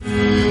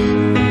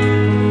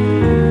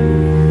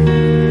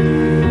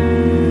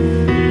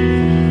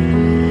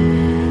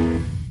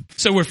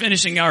So we're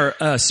finishing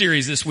our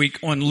series this week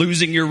on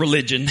losing your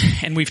religion,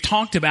 and we've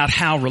talked about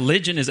how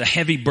religion is a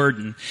heavy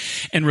burden,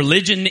 and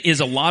religion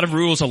is a lot of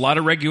rules, a lot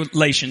of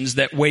regulations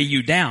that weigh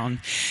you down.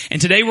 And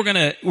today we're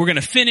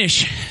gonna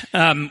finish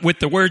with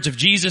the words of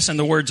Jesus and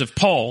the words of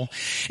Paul.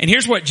 And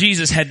here's what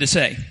Jesus had to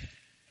say.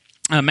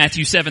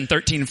 Matthew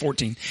 7:13 and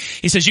 14.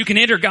 He says, "You can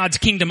enter God's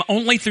kingdom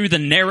only through the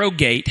narrow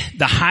gate.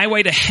 The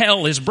highway to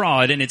hell is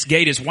broad and its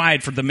gate is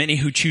wide for the many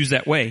who choose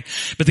that way.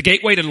 But the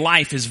gateway to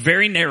life is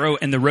very narrow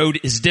and the road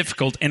is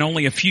difficult and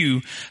only a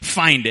few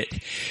find it."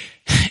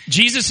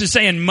 Jesus is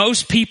saying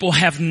most people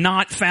have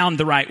not found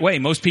the right way.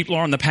 Most people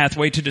are on the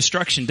pathway to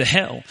destruction, to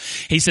hell.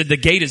 He said the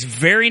gate is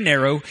very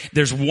narrow.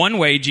 There's one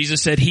way.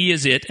 Jesus said he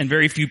is it, and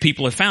very few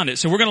people have found it.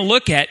 So we're going to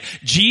look at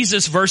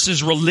Jesus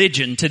versus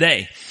religion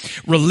today.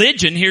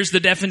 Religion, here's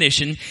the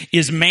definition,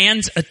 is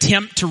man's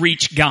attempt to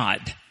reach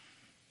God.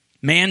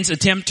 Man's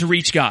attempt to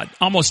reach God.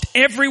 Almost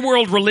every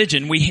world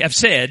religion, we have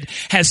said,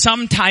 has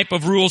some type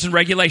of rules and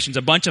regulations,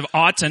 a bunch of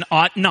oughts and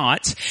ought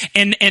nots,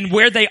 and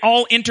where they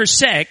all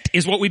intersect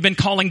is what we've been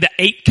calling the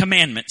 8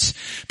 commandments.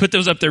 Put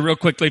those up there real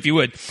quickly if you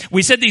would.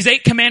 We said these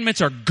 8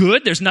 commandments are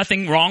good. There's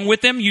nothing wrong with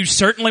them. You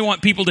certainly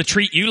want people to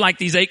treat you like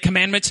these 8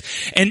 commandments.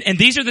 And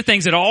these are the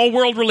things that all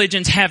world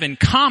religions have in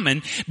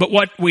common. But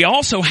what we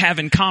also have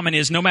in common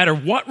is no matter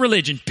what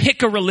religion,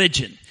 pick a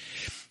religion,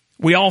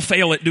 we all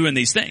fail at doing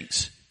these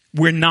things.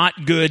 We're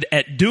not good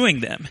at doing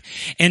them.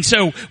 And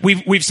so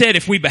we've said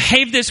if we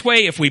behave this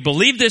way, if we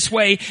believe this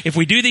way, if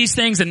we do these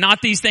things and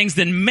not these things,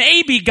 then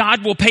maybe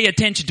God will pay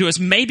attention to us.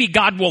 Maybe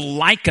God will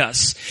like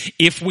us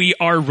if we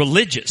are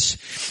religious.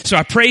 So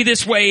I pray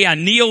this way. I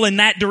kneel in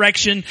that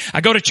direction. I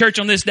go to church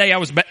on this day. I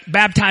was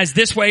baptized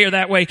this way or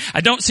that way.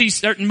 I don't see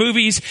certain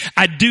movies.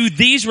 I do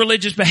these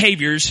religious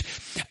behaviors.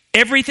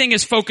 Everything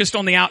is focused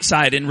on the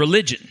outside in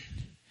religion.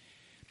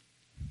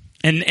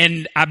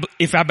 And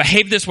if I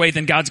behave this way,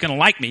 then God's going to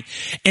like me.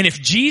 And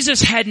if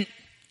Jesus hadn't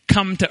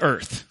come to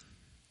earth,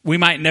 we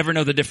might never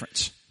know the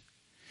difference.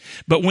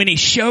 But when he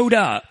showed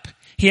up,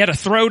 he had a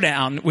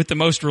throwdown with the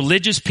most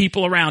religious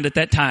people around at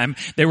that time.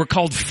 They were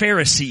called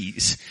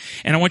Pharisees.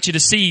 And I want you to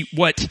see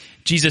what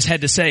Jesus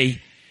had to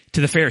say to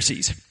the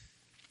Pharisees.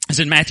 It's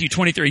in Matthew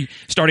 23,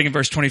 starting in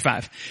verse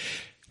 25.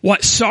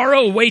 "What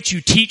sorrow awaits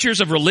you, teachers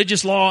of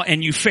religious law,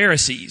 and you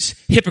Pharisees,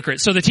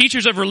 hypocrites." So the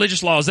teachers of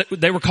religious laws,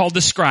 they were called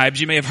the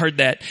scribes. You may have heard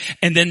that.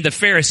 And then the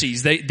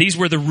Pharisees, these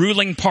were the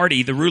ruling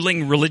party, the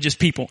ruling religious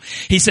people.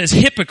 He says,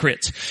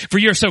 "Hypocrites, for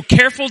you are so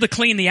careful to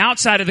clean the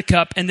outside of the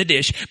cup and the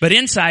dish, but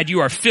inside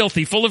you are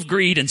filthy, full of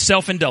greed and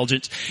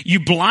self-indulgence. You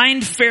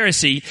blind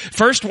Pharisee,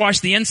 first wash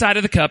the inside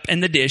of the cup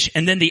and the dish,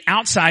 and then the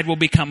outside will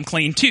become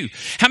clean too."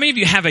 How many of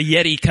you have a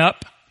Yeti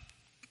cup?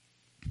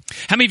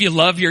 How many of you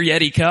love your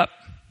Yeti cup?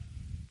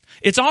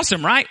 It's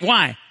awesome, right?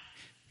 Why?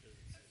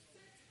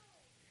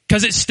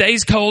 Because it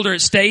stays cold or it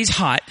stays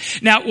hot.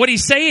 Now, what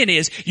he's saying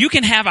is, you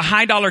can have a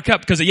high dollar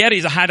cup, because a Yeti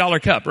is a high dollar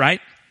cup,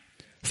 right?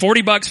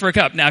 $40 for a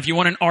cup. Now, if you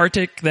want an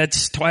Arctic,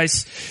 that's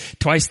twice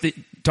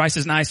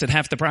as nice at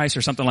half the price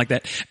or something like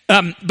that.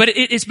 But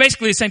it's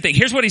basically the same thing.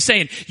 Here's what he's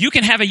saying. You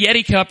can have a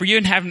Yeti cup or you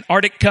can have an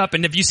Arctic cup.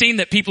 And have you seen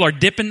that people are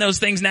dipping those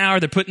things now, or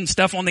they're putting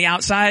stuff on the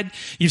outside?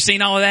 You've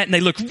seen all of that and they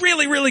look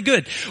really, really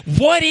good.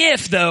 What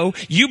if though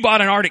you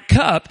bought an Arctic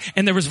cup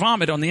and there was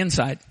vomit on the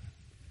inside?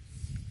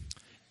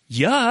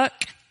 Yuck.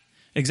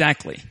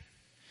 Exactly.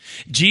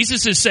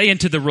 Jesus is saying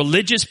to the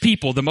religious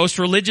people, the most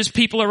religious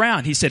people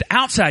around, he said,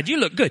 outside you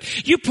look good.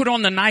 You put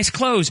on the nice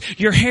clothes.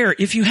 Your hair,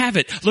 if you have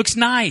it, looks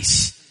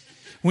nice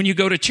when you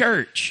go to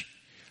church.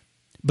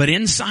 But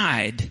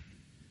inside,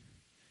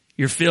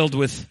 you're filled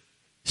with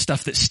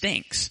stuff that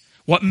stinks.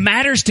 What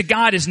matters to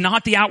God is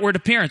not the outward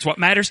appearance. What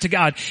matters to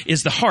God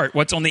is the heart,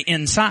 what's on the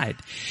inside.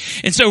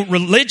 And so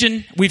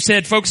religion, we've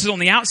said, focuses on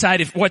the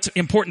outside. If what's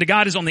important to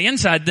God is on the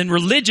inside, then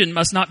religion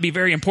must not be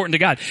very important to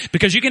God.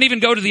 Because you can even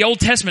go to the Old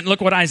Testament and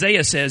look what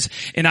Isaiah says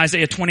in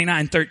Isaiah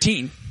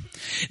 29:13.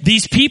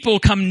 "These people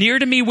come near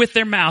to me with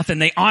their mouth and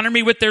they honor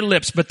me with their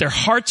lips, but their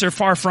hearts are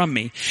far from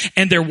me.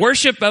 And their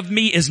worship of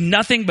me is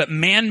nothing but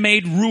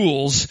man-made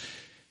rules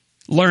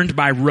learned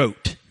by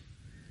rote."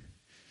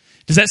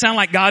 Does that sound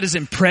like God is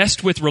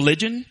impressed with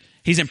religion?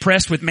 He's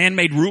impressed with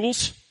man-made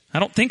rules? I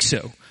don't think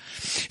so.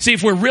 See,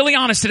 if we're really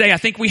honest today, I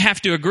think we have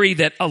to agree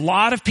that a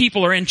lot of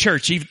people are in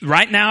church.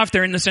 Right now, if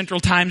they're in the central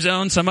time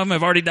zone, some of them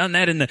have already done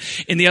that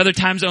in the other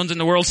time zones in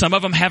the world. Some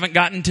of them haven't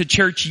gotten to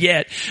church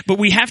yet. But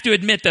we have to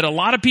admit that a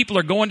lot of people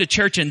are going to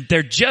church and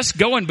they're just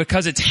going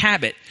because it's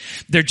habit.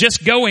 They're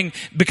just going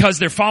because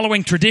they're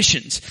following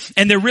traditions.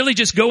 And they're really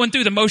just going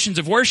through the motions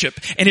of worship.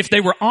 And if they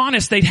were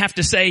honest, they'd have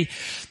to say,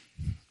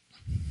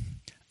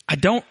 I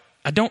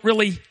don't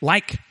really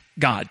like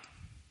God.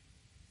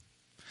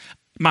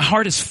 My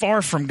heart is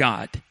far from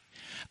God.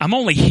 I'm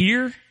only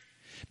here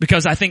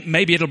because I think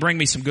maybe it'll bring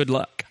me some good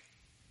luck.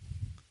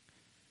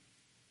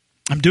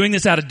 I'm doing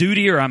this out of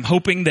duty, or I'm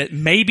hoping that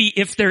maybe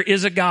if there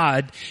is a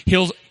God,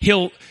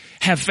 he'll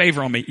have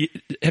favor on me.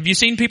 Have you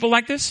seen people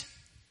like this?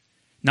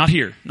 Not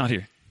here.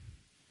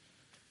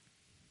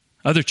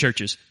 Other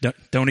churches,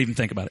 don't even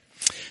think about it.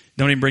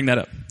 Don't even bring that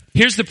up.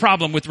 Here's the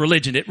problem with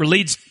religion.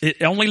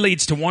 It only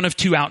leads to one of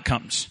two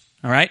outcomes.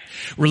 All right.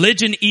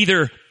 Religion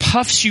either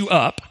puffs you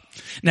up.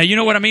 Now, you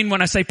know what I mean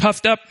when I say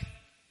puffed up?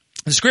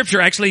 The scripture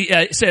actually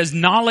says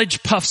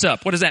knowledge puffs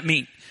up. What does that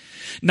mean?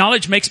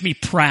 Knowledge makes me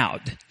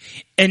proud.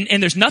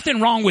 And there's nothing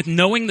wrong with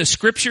knowing the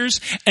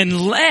scriptures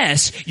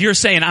unless you're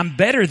saying I'm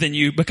better than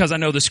you because I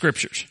know the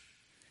scriptures.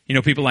 You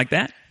know people like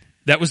that?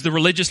 That was the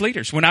religious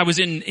leaders. When I was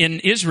in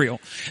Israel,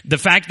 the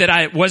fact that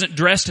I wasn't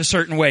dressed a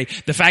certain way,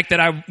 the fact that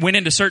I went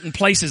into certain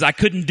places, I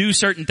couldn't do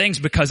certain things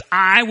because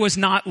I was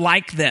not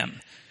like them.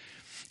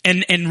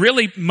 And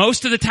really,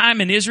 most of the time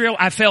in Israel,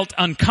 I felt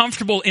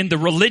uncomfortable in the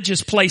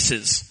religious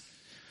places.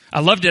 I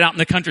loved it out in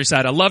the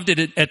countryside. I loved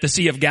it at the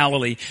Sea of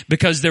Galilee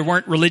because there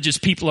weren't religious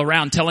people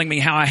around telling me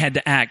how I had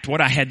to act, what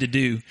I had to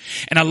do.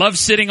 And I loved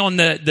sitting on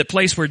the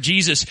place where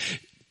Jesus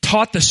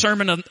taught the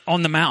Sermon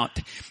on the Mount.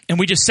 And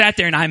we just sat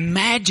there and I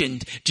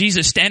imagined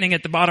Jesus standing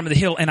at the bottom of the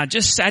hill and I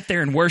just sat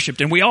there and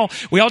worshiped. And we all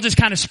just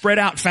kind of spread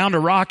out, found a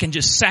rock and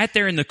just sat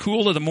there in the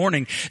cool of the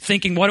morning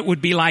thinking what it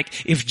would be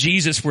like if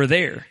Jesus were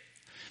there.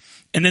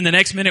 And then the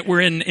next minute we're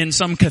in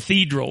some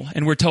cathedral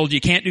and we're told you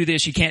can't do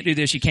this, you can't do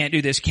this, you can't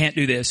do this, you can't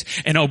do this.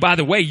 And oh, by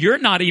the way, you're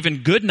not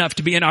even good enough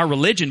to be in our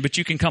religion, but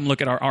you can come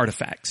look at our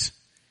artifacts.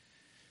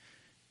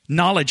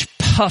 Knowledge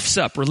puffs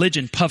up.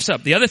 Religion puffs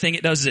up. The other thing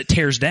it does is it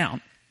tears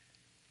down.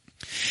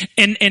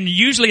 And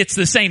usually it's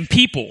the same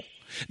people.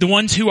 The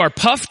ones who are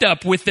puffed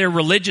up with their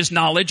religious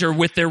knowledge or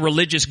with their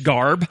religious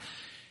garb,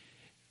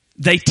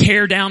 they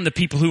tear down the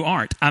people who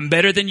aren't. I'm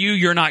better than you.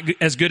 You're not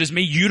as good as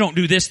me. You don't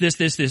do this.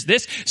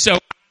 So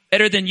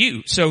better than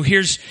you. So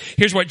here's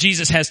what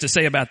Jesus has to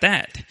say about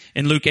that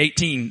in Luke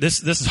 18.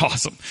 This is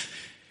awesome.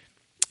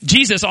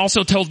 Jesus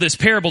also told this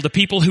parable to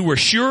people who were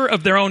sure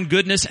of their own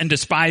goodness and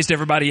despised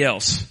everybody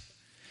else.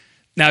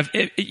 Now,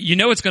 you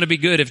know it's going to be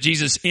good if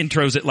Jesus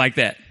intros it like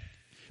that.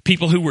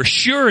 People who were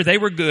sure they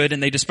were good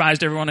and they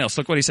despised everyone else.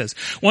 Look what he says.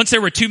 Once there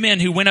were two men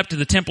who went up to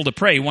the temple to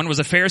pray. One was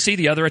a Pharisee,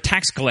 the other a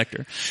tax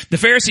collector. The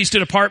Pharisee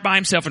stood apart by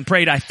himself and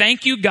prayed, I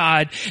thank you,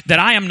 God, that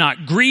I am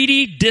not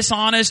greedy,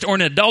 dishonest, or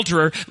an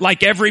adulterer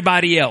like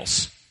everybody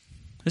else.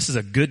 This is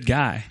a good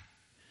guy.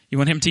 You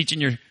want him teaching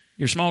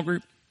your small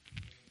group?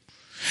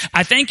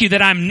 I thank you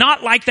that I'm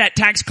not like that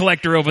tax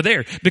collector over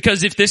there.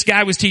 Because if this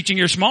guy was teaching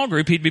your small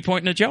group, he'd be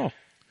pointing at y'all.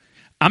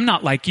 I'm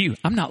not like you.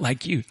 I'm not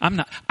like you.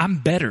 I'm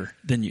better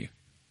than you.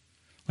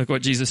 Look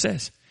what Jesus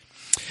says.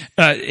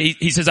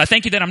 He says, I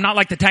thank you that I'm not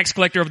like the tax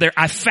collector over there.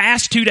 I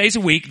fast 2 days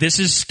a week. This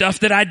is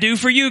stuff that I do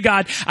for you,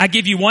 God. I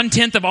give you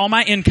 1/10 of all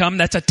my income.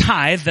 That's a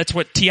tithe. That's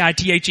what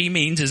tithe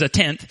means, is a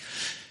tenth.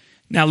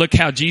 Now look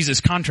how Jesus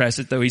contrasts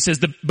it though. He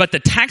says, but the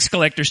tax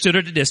collector stood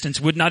at a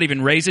distance, would not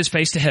even raise his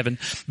face to heaven,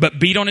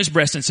 but beat on his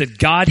breast and said,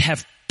 God,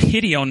 have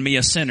pity on me,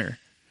 a sinner.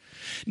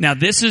 Now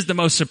this is the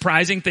most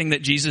surprising thing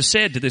that Jesus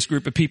said to this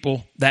group of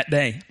people that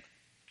day.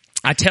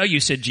 I tell you,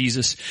 said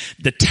Jesus,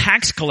 the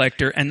tax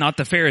collector and not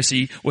the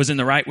Pharisee was in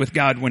the right with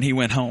God when he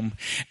went home.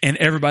 And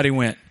everybody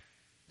went,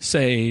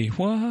 say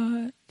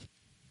what?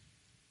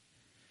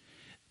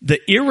 The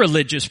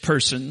irreligious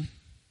person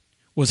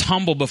was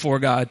humble before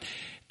God.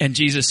 And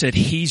Jesus said,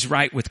 he's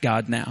right with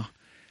God now.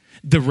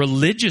 The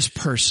religious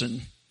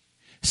person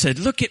said,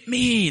 look at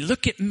me,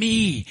 look at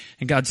me.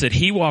 And God said,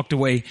 he walked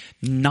away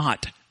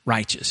not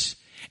righteous.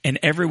 And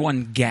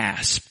everyone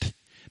gasped.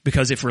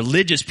 Because if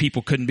religious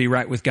people couldn't be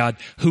right with God,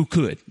 who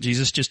could?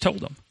 Jesus just told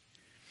them.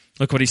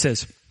 Look what he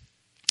says.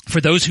 For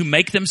those who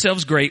make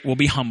themselves great will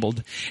be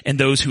humbled, and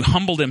those who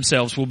humble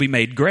themselves will be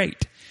made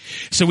great.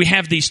 So we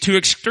have these two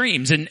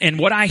extremes, and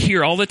what I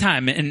hear all the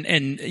time,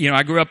 and you know,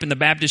 I grew up in the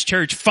Baptist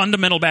church,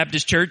 fundamental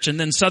Baptist church, and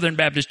then Southern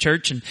Baptist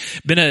church, and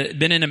been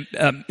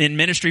in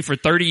ministry for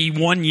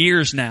 31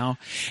 years now.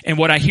 And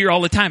what I hear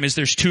all the time is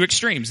there's two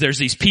extremes. There's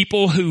these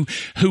people who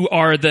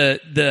are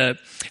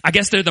I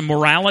guess they're the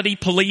morality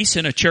police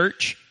in a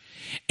church.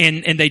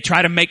 And they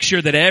try to make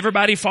sure that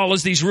everybody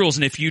follows these rules.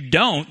 And if you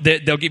don't,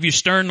 they'll give you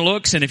stern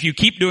looks. And if you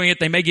keep doing it,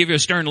 they may give you a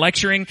stern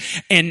lecturing.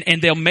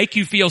 And they'll make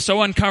you feel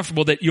so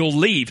uncomfortable that you'll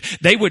leave.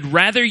 They would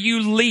rather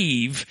you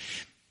leave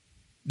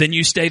than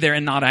you stay there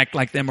and not act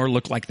like them or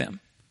look like them.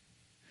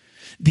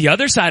 The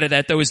other side of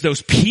that, though, is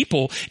those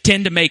people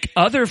tend to make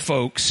other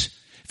folks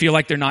feel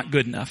like they're not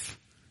good enough.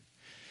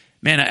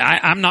 Man,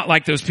 I'm not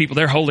like those people.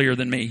 They're holier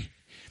than me.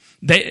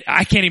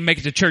 I can't even make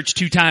it to church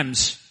 2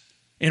 times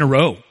in a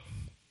row.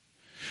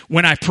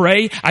 When I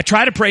pray, I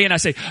try to pray and I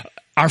say,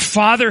 our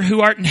Father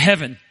who art in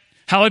heaven,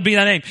 hallowed be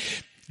thy name.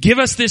 Give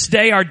us this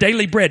day our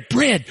daily bread.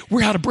 Bread.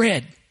 We're out of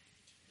bread.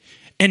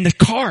 And the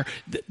car,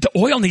 the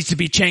oil needs to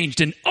be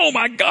changed. And oh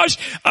my gosh,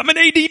 I'm an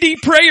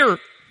ADD prayer.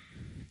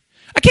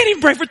 I can't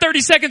even pray for 30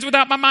 seconds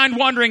without my mind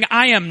wandering.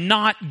 I am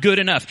not good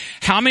enough.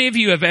 How many of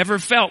you have ever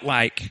felt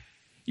like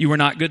you were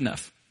not good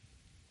enough?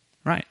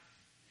 Right.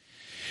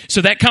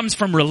 So that comes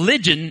from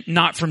religion,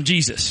 not from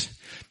Jesus.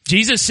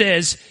 Jesus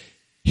says,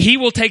 he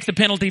will take the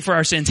penalty for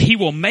our sins. He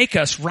will make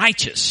us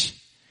righteous.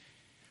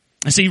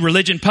 And see,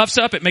 religion puffs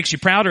up, it makes you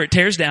proud, or it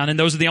tears down, and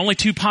those are the only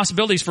two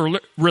possibilities for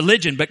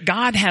religion. But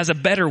God has a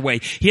better way.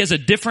 He has a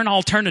different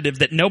alternative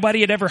that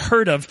nobody had ever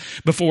heard of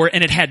before,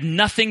 and it had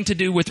nothing to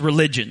do with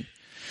religion.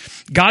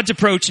 God's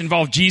approach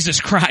involved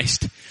Jesus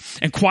Christ.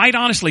 And quite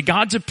honestly,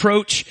 God's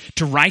approach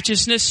to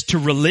righteousness, to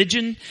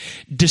religion,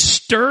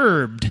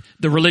 disturbed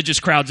the religious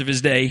crowds of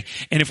his day.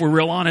 And if we're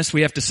real honest,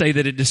 we have to say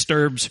that it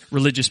disturbs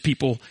religious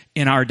people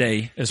in our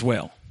day as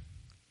well.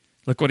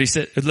 Look what he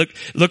said.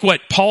 Look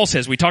what Paul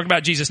says. We talked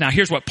about Jesus. Now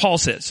here's what Paul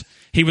says.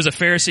 He was a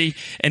Pharisee,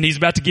 and he's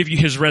about to give you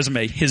his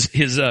resume,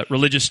 his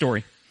religious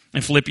story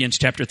in Philippians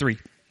chapter 3.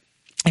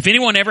 If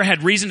anyone ever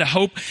had reason to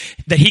hope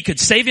that he could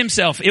save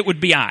himself, it would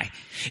be I.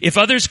 If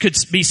others could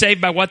be saved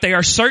by what they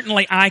are,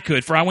 certainly I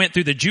could, for I went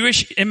through the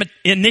Jewish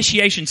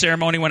initiation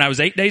ceremony when I was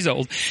 8 days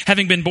old,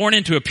 having been born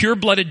into a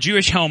pure-blooded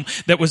Jewish home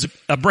that was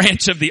a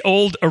branch of the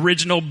old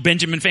original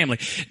Benjamin family.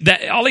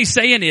 That, all he's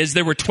saying is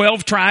there were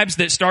 12 tribes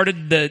that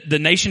started the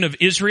nation of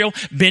Israel.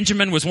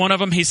 Benjamin was one of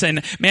them. He's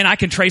saying, man, I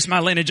can trace my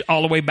lineage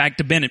all the way back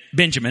to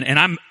Benjamin,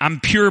 and I'm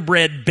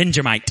purebred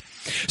Benjamite.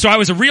 So I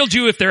was a real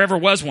Jew if there ever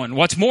was one.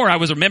 What's more, I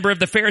was a member of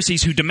the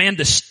Pharisees who demand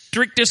the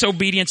strictest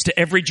obedience to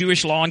every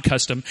Jewish law and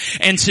custom.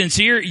 And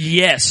sincere,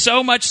 yes,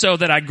 so much so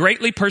that I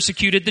greatly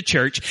persecuted the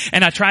church,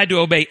 and I tried to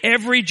obey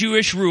every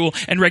Jewish rule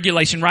and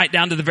regulation right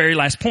down to the very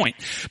last point.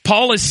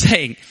 Paul is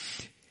saying,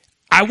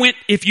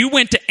 if you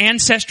went to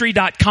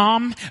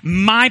Ancestry.com,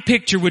 my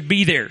picture would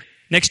be there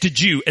next to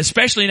Jew,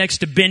 especially next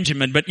to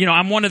Benjamin. But,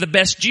 I'm one of the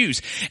best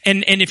Jews.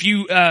 And if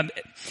you,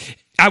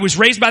 I was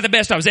raised by the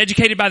best. I was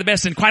educated by the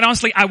best. And quite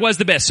honestly, I was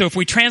the best. So if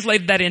we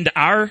translated that into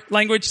our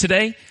language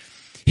today,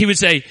 he would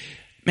say,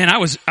 man, I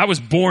was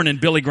born in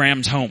Billy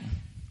Graham's home.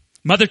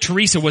 Mother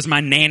Teresa was my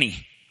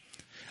nanny.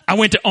 I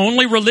went to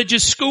only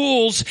religious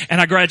schools, and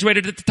I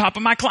graduated at the top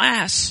of my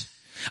class.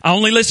 I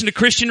only listened to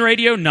Christian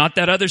radio, not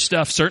that other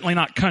stuff, certainly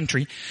not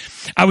country.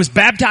 I was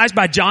baptized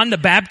by John the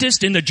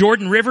Baptist in the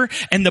Jordan River,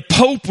 and the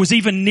Pope was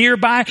even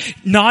nearby,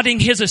 nodding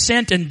his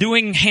assent and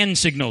doing hand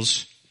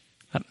signals.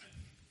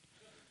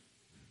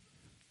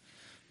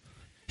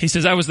 He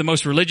says, I was the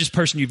most religious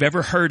person you've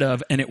ever heard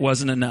of, and it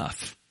wasn't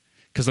enough.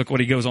 Because look what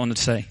he goes on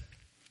to say.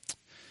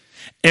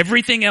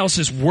 Everything else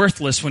is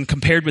worthless when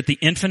compared with the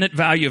infinite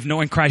value of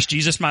knowing Christ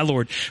Jesus my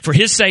Lord. For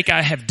his sake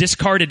I have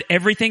discarded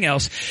everything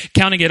else,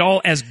 counting it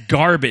all as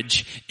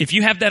garbage. If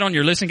you have that on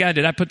your listening guide,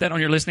 did I put that on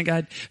your listening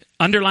guide?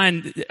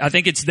 Underline, I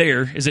think it's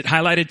there. Is it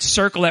highlighted?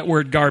 Circle that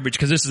word garbage,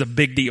 because this is a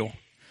big deal.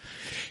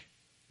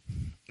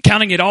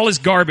 Counting it all as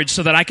garbage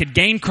so that I could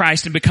gain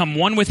Christ and become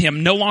one with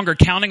him, no longer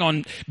counting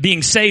on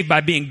being saved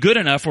by being good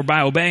enough or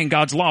by obeying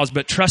God's laws,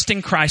 but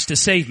trusting Christ to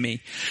save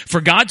me.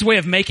 For God's way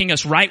of making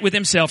us right with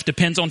himself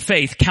depends on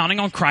faith, counting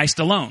on Christ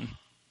alone.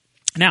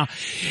 Now,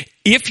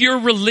 if you're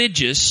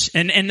religious,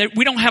 and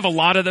we don't have a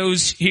lot of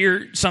those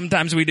here,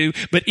 sometimes we do,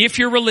 but if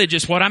you're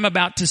religious, what I'm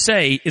about to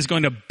say is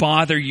going to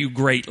bother you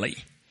greatly.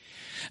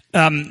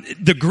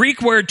 The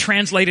Greek word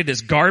translated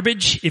as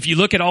garbage, if you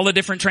look at all the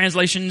different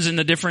translations and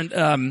the different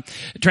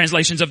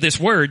translations of this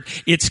word,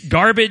 it's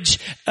garbage,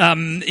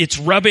 it's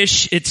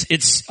rubbish,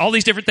 it's all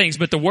these different things,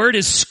 but the word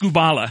is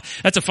skubala.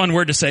 That's a fun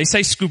word to say. Say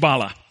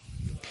skubala.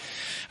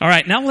 All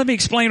right, now let me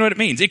explain what it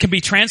means. It can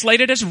be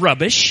translated as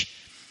rubbish,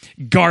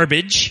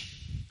 garbage,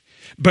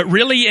 but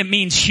really it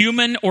means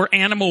human or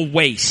animal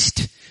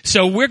waste.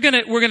 So we're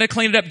gonna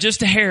clean it up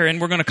just a hair, and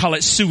we're gonna call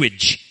it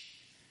sewage.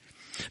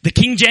 The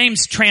King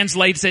James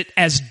translates it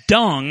as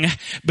dung,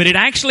 but it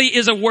actually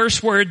is a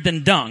worse word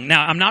than dung.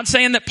 Now, I'm not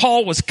saying that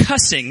Paul was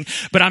cussing,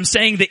 but I'm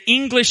saying the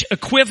English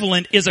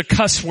equivalent is a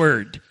cuss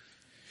word.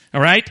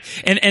 All right?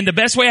 And the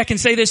best way I can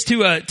say this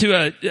to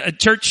a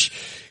church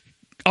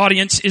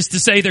audience is to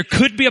say there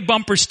could be a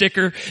bumper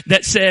sticker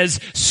that says,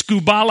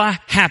 Skubala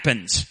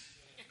happens.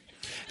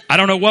 I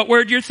don't know what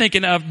word you're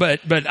thinking of,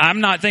 but I'm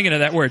not thinking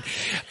of that word.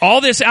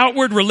 All this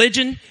outward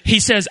religion,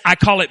 he says, I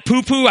call it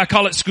poo-poo, I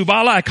call it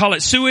skubala, I call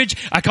it sewage,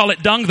 I call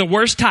it dung, the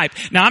worst type.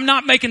 Now, I'm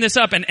not making this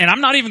up, and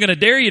I'm not even going to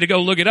dare you to go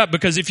look it up,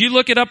 because if you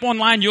look it up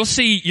online, you'll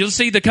see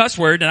the cuss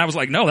word, and I was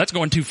like, no, that's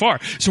going too far.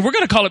 So we're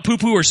going to call it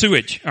poo-poo or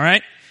sewage, all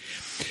right?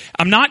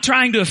 I'm not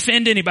trying to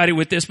offend anybody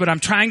with this, but I'm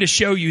trying to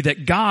show you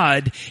that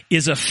God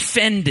is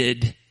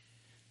offended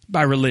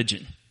by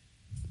religion.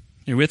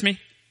 You with me?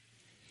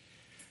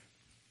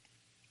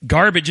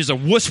 Garbage is a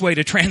wuss way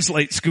to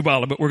translate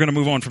skubala, but we're going to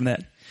move on from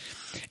that.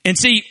 And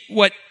see,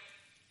 what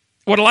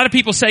a lot of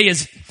people say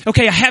is,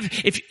 okay,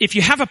 if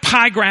you have a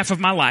pie graph of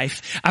my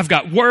life, I've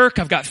got work,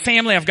 I've got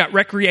family, I've got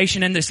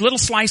recreation, and this little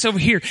slice over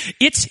here,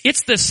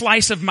 it's the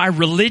slice of my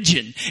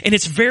religion. And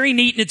it's very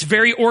neat and it's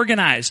very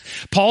organized.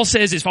 Paul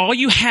says if all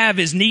you have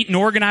is neat and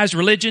organized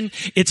religion,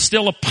 it's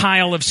still a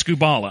pile of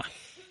skubala.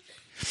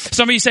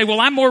 Some of you say,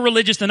 well, I'm more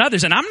religious than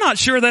others, and I'm not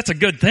sure that's a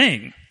good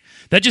thing.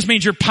 That just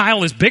means your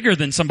pile is bigger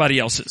than somebody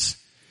else's.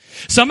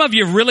 Some of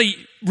you are really,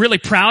 really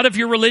proud of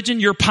your religion,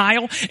 your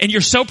pile, and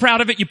you're so proud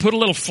of it you put a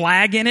little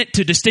flag in it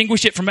to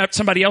distinguish it from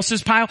somebody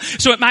else's pile.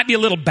 So it might be a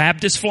little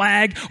Baptist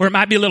flag, or it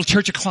might be a little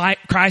Church of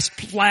Christ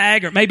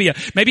flag, or maybe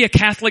a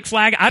Catholic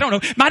flag. I don't know.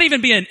 It might even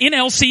be an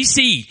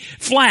NLCC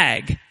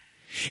flag.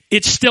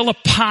 It's still a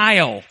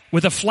pile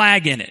with a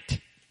flag in it.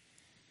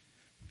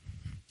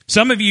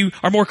 Some of you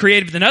are more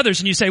creative than others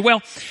and you say,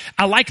 well,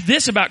 I like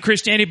this about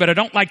Christianity, but I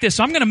don't like this.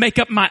 So I'm going to make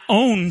up my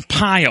own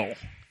pile.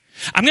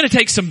 I'm going to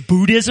take some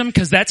Buddhism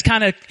because that's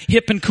kind of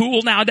hip and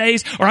cool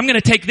nowadays. Or I'm going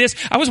to take this.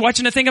 I was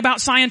watching a thing about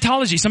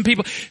Scientology. Some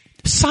people,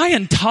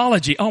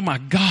 Scientology, oh my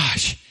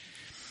gosh.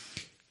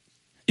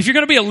 If you're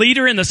going to be a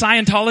leader in the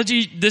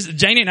Scientology,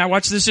 Janie and I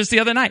watched this just the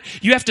other night.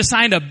 You have to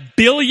sign a 1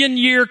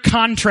 billion-year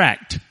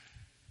contract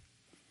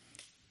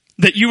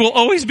that you will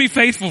always be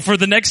faithful for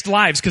the next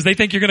lives because they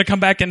think you're going to come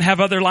back and have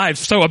other lives.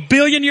 So a 1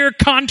 billion-year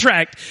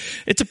contract,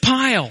 it's a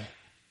pile.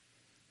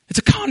 It's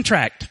a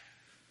contract.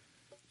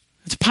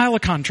 It's a pile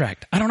of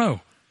contract. I don't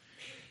know.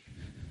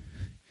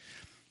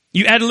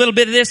 You add a little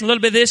bit of this, and a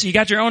little bit of this, and you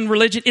got your own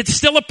religion. It's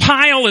still a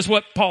pile is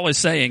what Paul is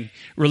saying.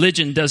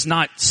 Religion does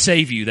not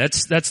save you.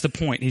 That's the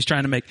point he's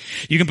trying to make.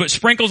 You can put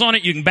sprinkles on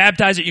it, you can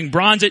baptize it, you can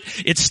bronze it.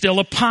 It's still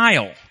a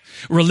pile.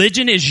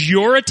 Religion is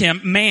your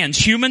attempt,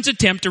 human's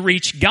attempt to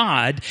reach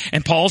God.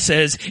 And Paul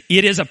says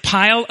it is a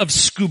pile of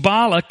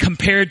skubala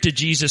compared to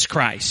Jesus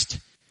Christ.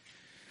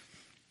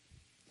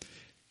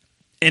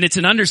 And it's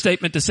an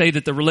understatement to say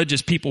that the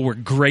religious people were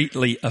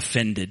greatly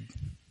offended.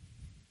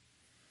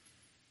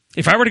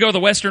 If I were to go to the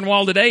Western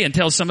Wall today and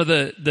tell some of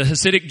the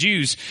Hasidic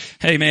Jews,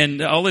 hey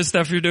man, all this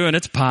stuff you're doing,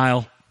 it's a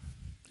pile.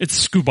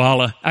 It's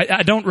skubala.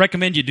 I don't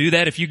recommend you do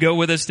that. If you go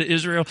with us to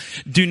Israel,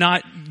 do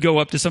not go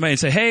up to somebody and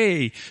say,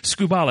 hey,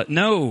 skubala.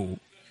 No.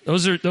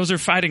 Those are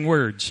fighting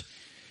words.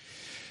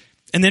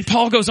 And then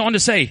Paul goes on to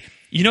say,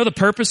 you know the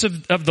purpose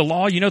of the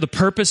law? You know the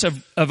purpose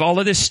of all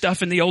of this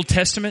stuff in the Old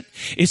Testament?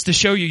 It's to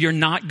show you you're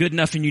not good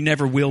enough and you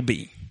never will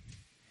be.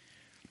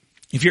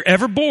 If you're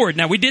ever bored,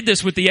 now we did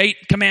this with the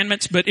 8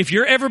 commandments, but if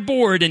you're ever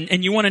bored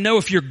and you want to know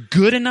if you're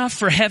good enough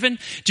for heaven,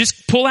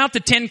 just pull out the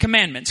 10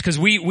 commandments because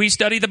we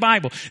study the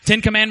Bible.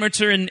 10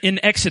 commandments are in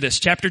Exodus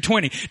chapter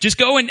 20. Just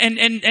go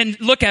and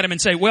look at them and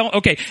say, well,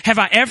 okay, have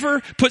I ever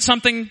put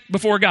something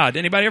before God?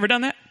 Anybody ever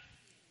done that?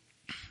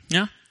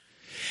 Yeah?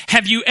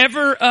 Have you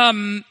ever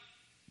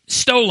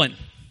stolen?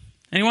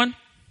 Anyone?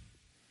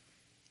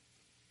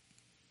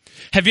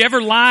 Have you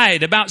ever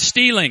lied about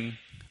stealing?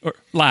 Or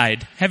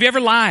lied? Have you ever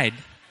lied?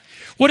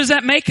 What does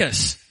that make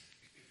us?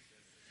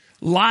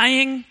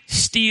 Lying,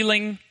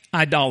 stealing,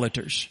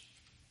 idolaters.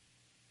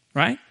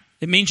 Right?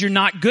 It means you're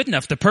not good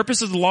enough. The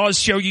purpose of the law is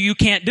to show you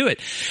can't do it.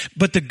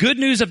 But the good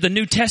news of the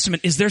New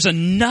Testament is there's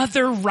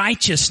another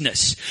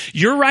righteousness.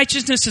 Your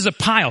righteousness is a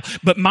pile,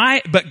 but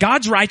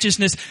God's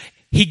righteousness,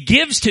 He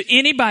gives to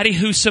anybody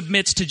who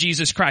submits to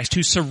Jesus Christ,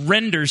 who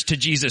surrenders to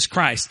Jesus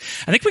Christ.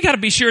 I think we got to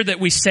be sure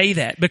that we say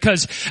that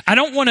because I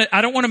don't want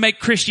to make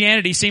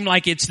Christianity seem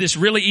like it's this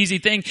really easy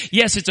thing.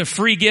 Yes, it's a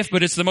free gift,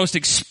 but it's the most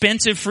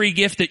expensive free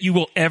gift that you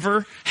will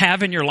ever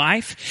have in your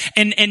life.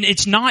 And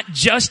it's not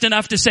just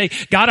enough to say,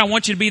 God, I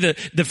want you to be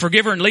the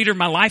forgiver and leader of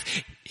my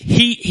life.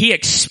 He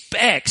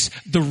expects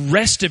the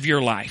rest of your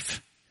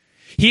life.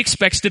 He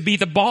expects to be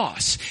the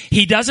boss.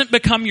 He doesn't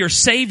become your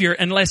savior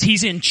unless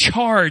he's in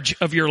charge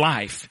of your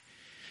life.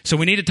 So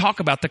we need to talk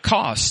about the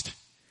cost.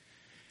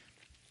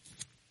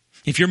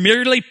 If you're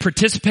merely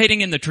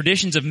participating in the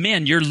traditions of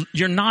men,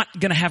 you're not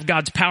going to have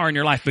God's power in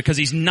your life because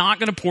he's not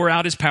going to pour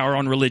out his power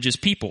on religious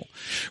people.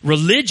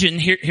 Religion,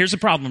 here's the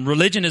problem.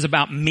 Religion is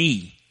about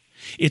me.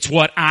 It's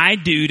what I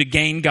do to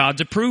gain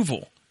God's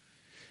approval.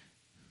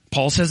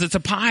 Paul says it's a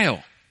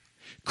pile.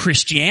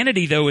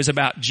 Christianity, though, is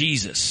about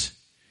Jesus.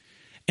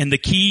 And the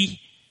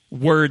key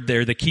word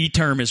there, the key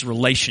term is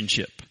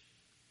relationship.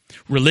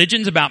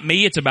 Religion's about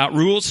me. It's about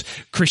rules.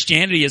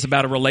 Christianity is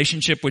about a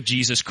relationship with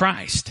Jesus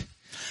Christ.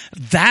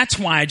 That's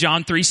why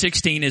John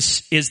 3:16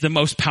 is the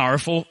most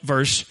powerful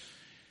verse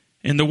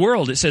in the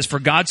world. It says, for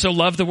God so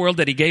loved the world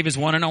that he gave his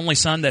one and only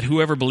son that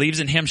whoever believes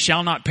in him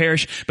shall not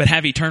perish but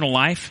have eternal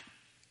life.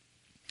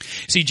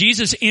 See,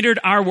 Jesus entered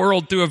our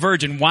world through a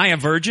virgin. Why a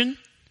virgin?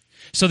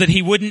 So that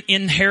he wouldn't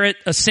inherit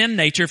a sin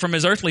nature from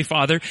his earthly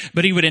father,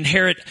 but he would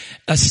inherit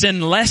a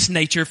sinless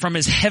nature from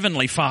his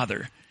heavenly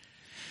Father.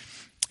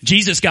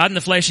 Jesus, God in the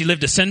flesh, he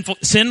lived a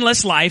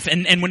sinless life,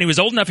 and when he was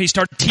old enough, he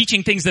started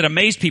teaching things that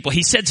amazed people.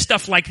 He said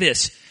stuff like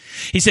this.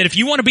 He said, if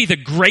you want to be the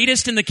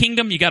greatest in the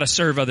kingdom, you got to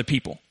serve other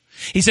people.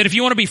 He said, if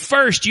you want to be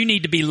first, you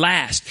need to be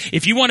last.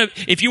 If you want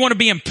to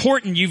be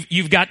important,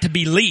 you've got to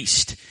be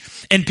least.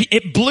 And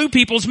it blew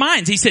people's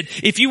minds. He said,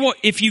 if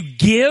you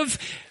give,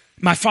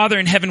 my Father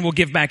in heaven will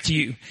give back to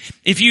you.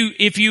 If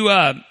you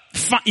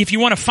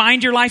want to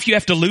find your life, you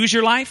have to lose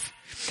your life.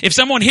 If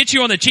someone hits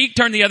you on the cheek,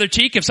 turn the other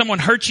cheek. If someone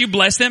hurts you,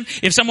 bless them.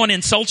 If someone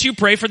insults you,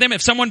 pray for them.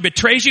 If someone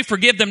betrays you,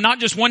 forgive them not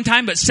just one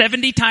time, but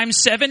 70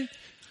 times 7.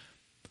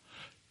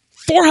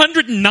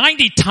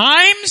 490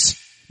 times?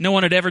 No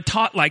one had ever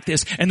taught like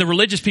this. And the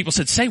religious people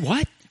said, say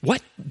what?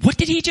 What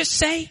did he just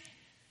say?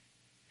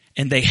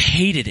 And they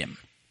hated him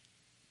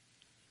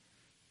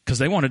because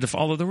they wanted to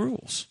follow the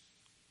rules.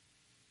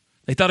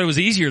 They thought it was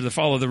easier to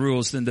follow the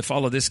rules than to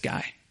follow this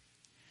guy.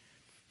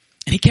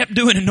 And he kept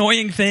doing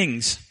annoying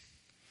things,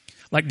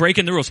 like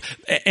breaking the rules.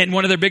 And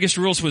one of their biggest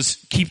rules was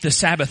keep the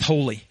Sabbath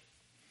holy.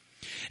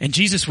 And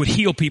Jesus would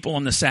heal people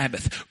on the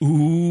Sabbath.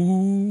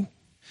 Ooh.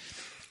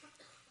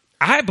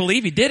 I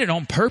believe he did it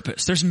on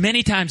purpose. There's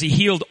many times he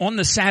healed on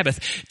the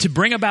Sabbath to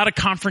bring about a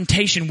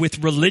confrontation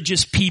with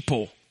religious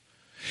people.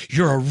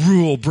 You're a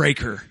rule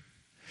breaker.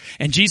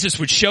 And Jesus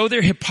would show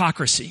their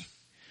hypocrisy.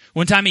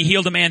 One time he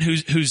healed a man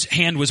whose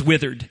hand was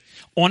withered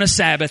on a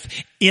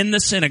Sabbath in the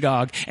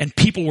synagogue, and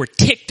people were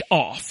ticked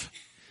off.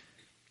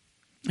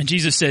 And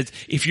Jesus said,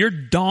 if your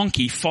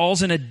donkey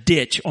falls in a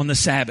ditch on the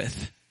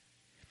Sabbath,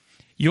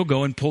 you'll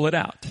go and pull it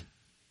out.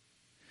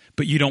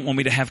 But you don't want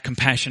me to have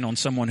compassion on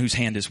someone whose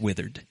hand is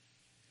withered.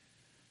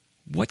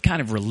 What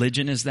kind of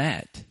religion is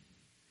that?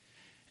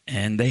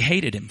 And they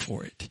hated him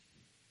for it.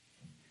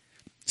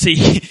 See,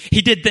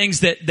 he did things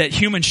that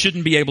humans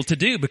shouldn't be able to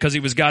do because he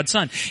was God's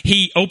son.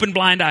 He opened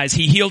blind eyes.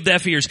 He healed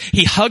deaf ears.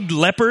 He hugged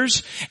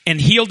lepers and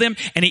healed them.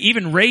 And he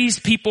even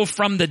raised people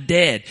from the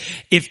dead.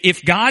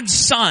 If God's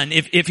son,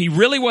 if he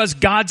really was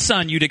God's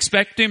son, you'd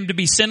expect him to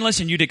be sinless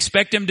and you'd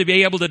expect him to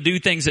be able to do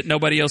things that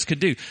nobody else could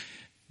do.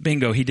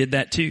 Bingo, he did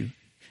that too.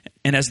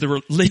 And as the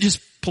religious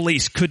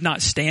police could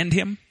not stand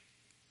him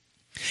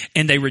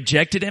and they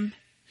rejected him,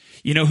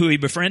 you know who he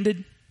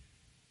befriended?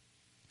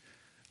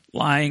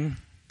 Lying,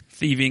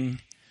 thieving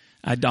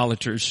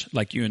idolaters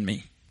like you and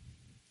me.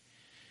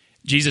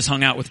 Jesus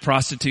hung out with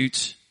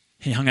prostitutes.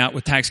 He hung out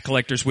with tax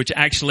collectors, which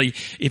actually,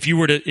 if you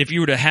were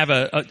to have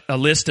a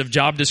list of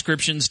job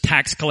descriptions,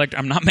 tax collector,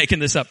 I'm not making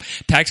this up.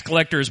 Tax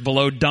collector is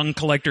below dung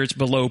collector. It's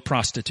below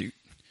prostitute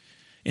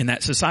in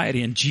that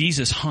society. And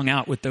Jesus hung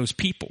out with those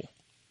people.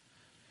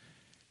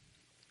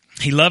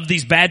 He loved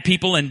these bad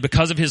people, and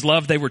because of his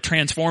love, they were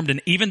transformed.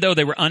 And even though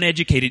they were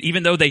uneducated,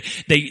 even though they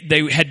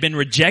had been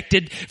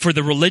rejected for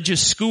the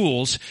religious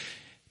schools,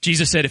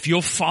 Jesus said, if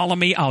you'll follow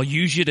me, I'll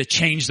use you to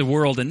change the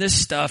world. And this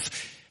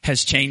stuff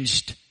has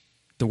changed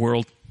the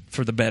world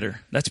for the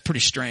better. That's pretty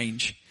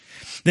strange.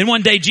 Then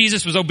one day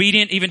Jesus was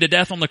obedient even to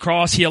death on the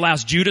cross. He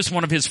allows Judas,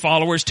 one of his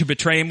followers, to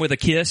betray him with a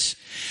kiss.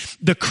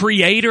 The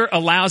Creator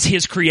allows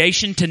his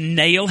creation to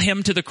nail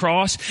him to the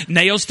cross.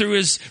 Nails through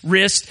his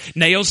wrist,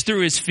 nails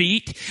through his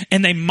feet.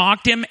 And they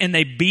mocked him and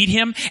they beat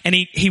him. And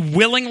he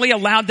willingly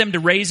allowed them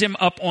to raise him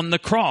up on the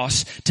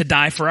cross to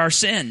die for our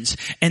sins.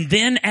 And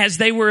then as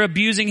they were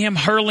abusing him,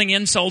 hurling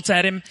insults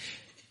at him,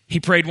 he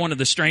prayed one of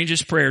the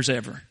strangest prayers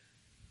ever.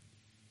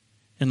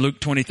 In Luke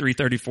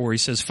 23:34, he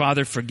says,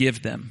 Father,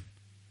 forgive them,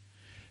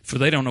 for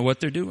they don't know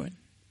what they're doing.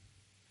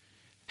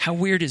 How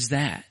weird is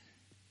that?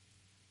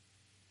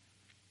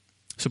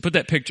 So put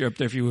that picture up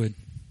there if you would.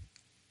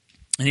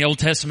 In the Old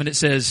Testament it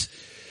says,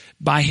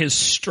 by his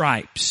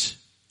stripes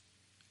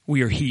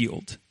we are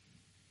healed.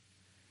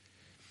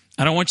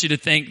 I don't want you to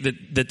think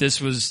that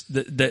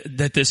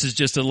this is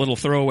just a little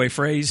throwaway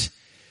phrase.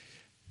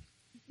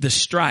 The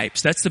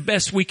stripes, that's the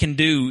best we can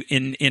do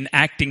in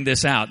acting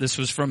this out. This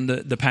was from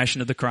the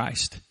Passion of the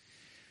Christ.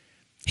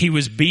 He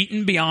was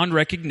beaten beyond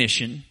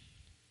recognition.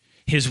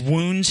 His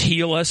wounds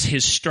heal us.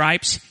 His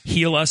stripes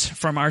heal us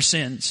from our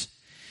sins.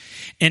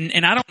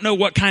 And I don't know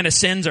what kind of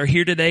sins are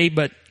here today,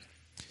 but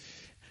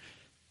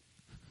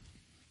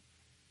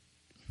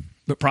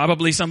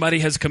probably somebody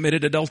has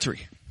committed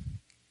adultery.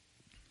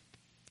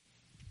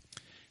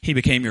 He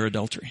became your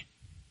adultery.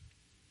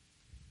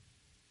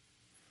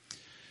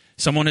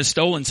 Someone has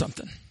stolen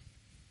something.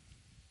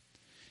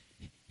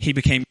 He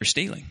became your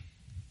stealing.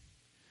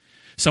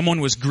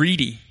 Someone was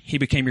greedy. He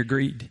became your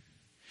greed.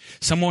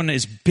 Someone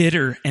is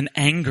bitter and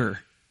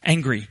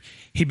angry.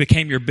 He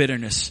became your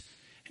bitterness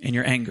and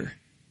your anger.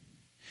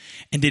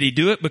 And did he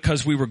do it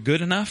because we were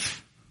good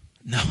enough?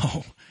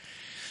 No.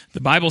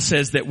 The Bible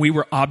says that we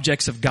were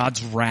objects of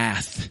God's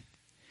wrath.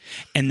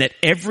 And that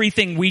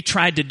everything we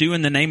tried to do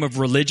in the name of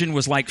religion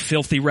was like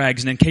filthy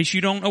rags. And in case you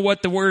don't know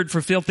what the word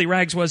for filthy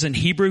rags was in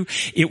Hebrew,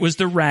 it was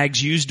the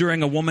rags used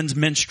during a woman's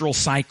menstrual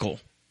cycle.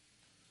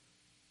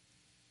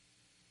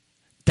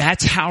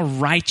 That's how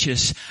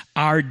righteous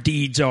our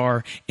deeds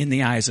are in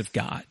the eyes of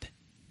God.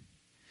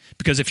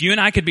 Because if you and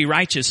I could be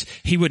righteous,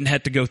 he wouldn't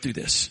have to go through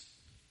this.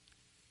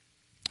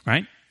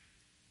 Right?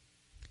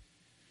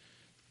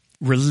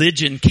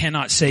 Religion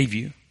cannot save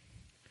you.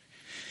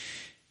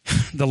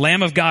 The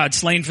Lamb of God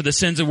slain for the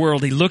sins of the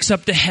world. He looks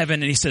up to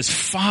heaven and he says,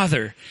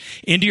 Father,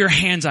 into your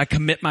hands I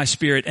commit my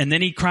spirit. And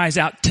then he cries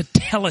out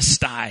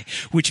tetelestai,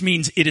 which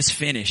means it is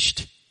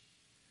finished.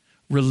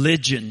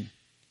 Religion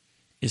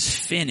is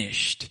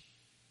finished.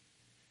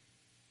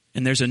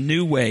 And there's a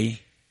new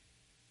way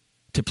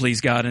to please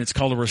God, and it's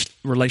called a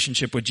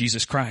relationship with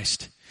Jesus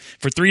Christ.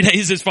 For 3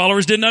 days, his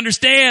followers didn't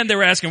understand. They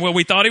were asking, well,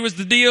 we thought he was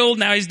the deal.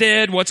 Now he's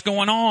dead. What's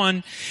going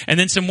on? And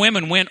then some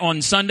women went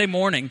on Sunday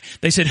morning.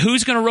 They said,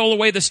 who's going to roll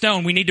away the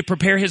stone? We need to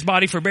prepare his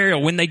body for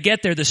burial. When they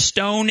get there, the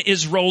stone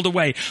is rolled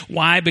away.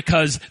 Why?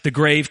 Because the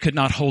grave could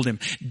not hold him.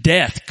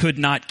 Death could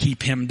not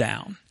keep him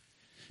down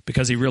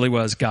because he really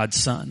was God's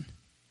son.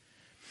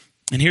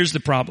 And here's the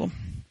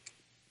problem.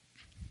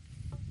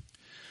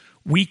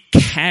 We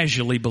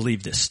casually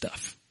believe this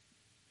stuff.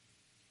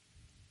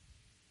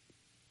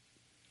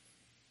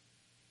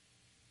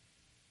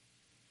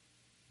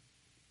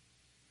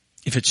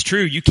 If it's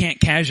true, you can't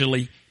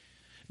casually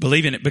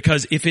Believe in it,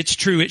 because if it's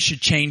true, it should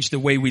change the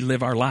way we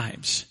live our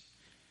lives.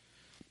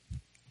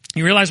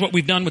 You realize what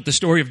we've done with the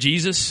story of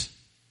Jesus?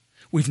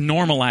 We've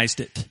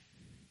normalized it.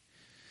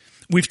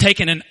 We've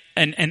taken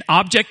an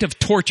object of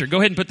torture. Go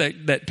ahead and put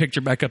that picture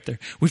back up there.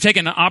 We've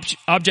taken an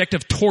object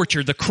of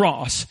torture, the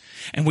cross,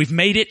 and we've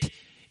made it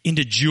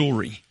into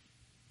jewelry.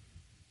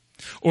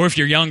 Or if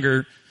you're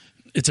younger,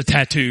 it's a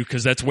tattoo,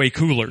 because that's way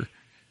cooler.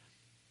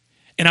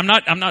 And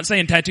I'm not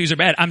saying tattoos are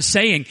bad. I'm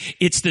saying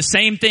it's the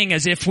same thing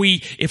as if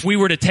we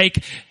were to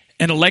take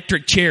an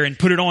electric chair and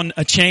put it on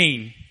a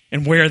chain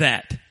and wear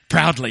that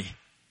proudly.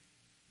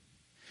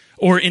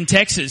 Or in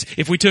Texas,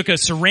 if we took a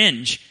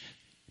syringe,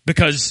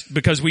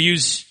 because we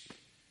use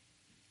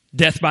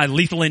death by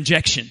lethal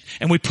injection,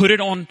 and we put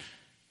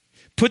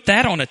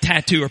that on a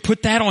tattoo or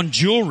put that on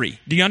jewelry.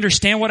 Do you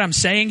understand what I'm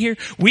saying here?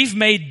 We've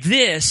made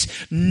this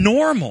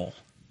normal.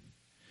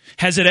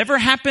 Has it ever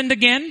happened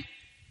again?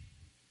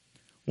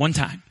 One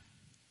time.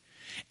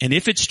 And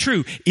if it's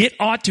true, it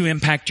ought to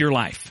impact your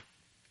life.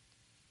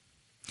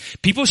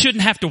 People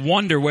shouldn't have to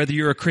wonder whether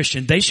you're a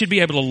Christian. They should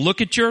be able to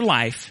look at your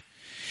life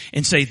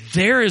and say,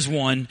 there is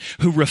one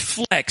who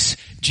reflects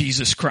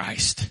Jesus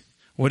Christ.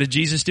 What did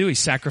Jesus do? He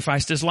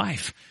sacrificed his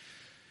life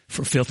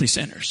for filthy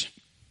sinners.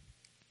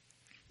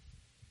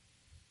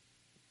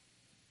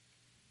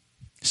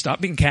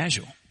 Stop being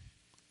casual.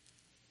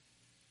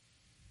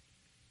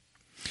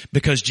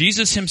 Because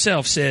Jesus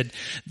himself said,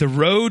 the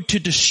road to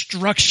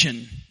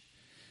destruction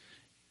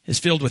is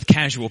filled with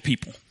casual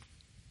people.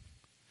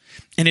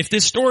 And if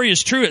this story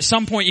is true, at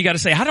some point you got to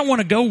say, I don't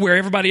want to go where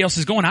everybody else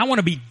is going. I want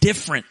to be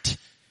different.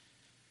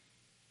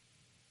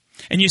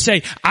 And you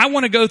say, I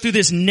want to go through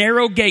this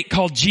narrow gate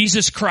called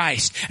Jesus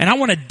Christ, and I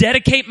want to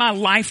dedicate my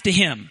life to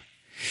him.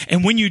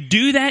 And when you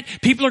do that,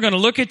 people are going to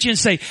look at you and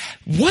say,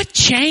 what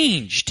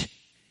changed?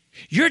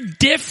 You're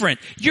different.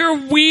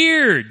 You're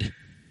weird.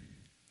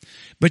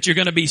 But you're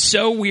going to be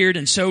so weird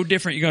and so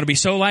different. You're going to be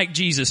so like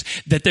Jesus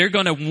that they're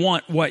going to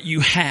want what you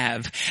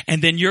have. And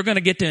then you're going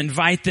to get to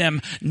invite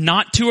them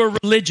not to a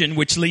religion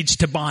which leads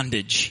to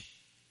bondage,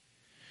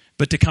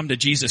 but to come to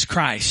Jesus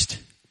Christ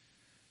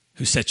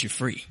who sets you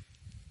free.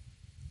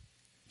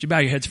 Would you bow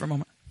your heads for a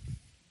moment?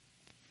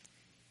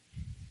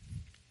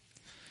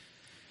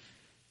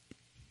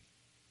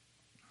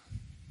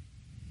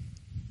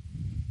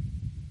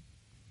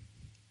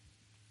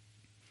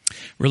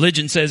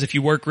 Religion says if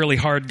you work really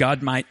hard,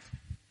 God might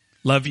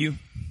love you.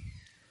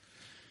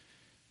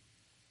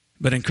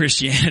 But in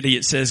Christianity,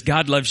 it says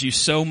God loves you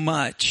so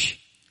much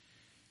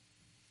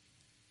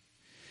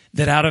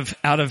that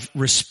out of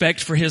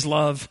respect for his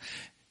love,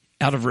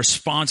 out of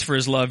response for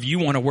his love, you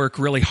want to work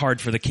really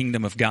hard for the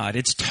kingdom of God.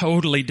 It's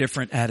totally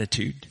different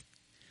attitude.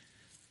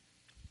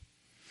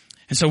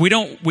 And so we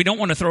don't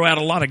want to throw out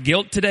a lot of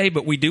guilt today,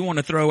 but we do want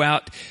to throw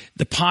out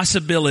the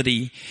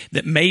possibility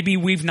that maybe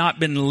we've not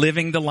been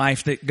living the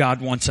life that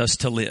God wants us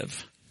to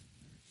live.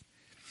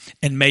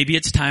 And maybe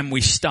it's time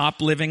we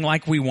stop living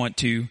like we want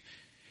to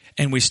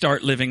and we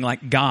start living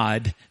like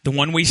God, the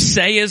one we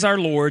say is our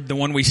Lord, the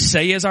one we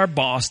say is our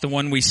boss, the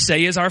one we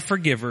say is our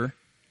forgiver.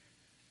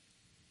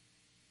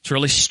 It's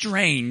really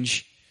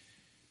strange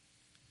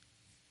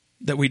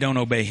that we don't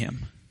obey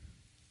him.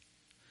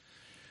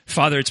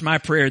 Father, it's my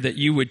prayer that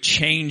you would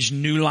change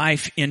New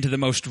Life into the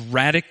most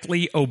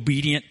radically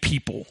obedient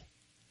people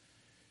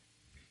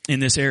in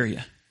this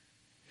area.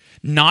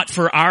 Not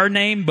for our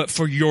name, but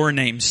for your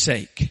name's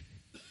sake.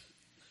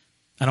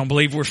 I don't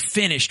believe we're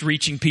finished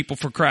reaching people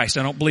for Christ.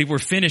 I don't believe we're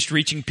finished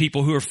reaching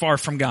people who are far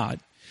from God.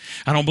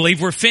 I don't believe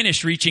we're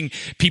finished reaching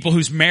people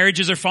whose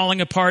marriages are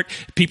falling apart,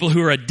 people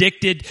who are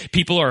addicted,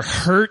 people who are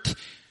hurt.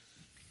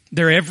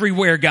 They're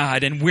everywhere,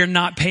 God, and we're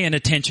not paying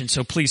attention,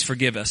 so please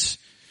forgive us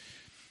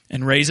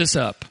and raise us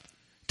up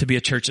to be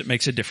a church that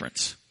makes a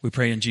difference. We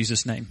pray in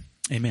Jesus' name.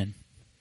 Amen.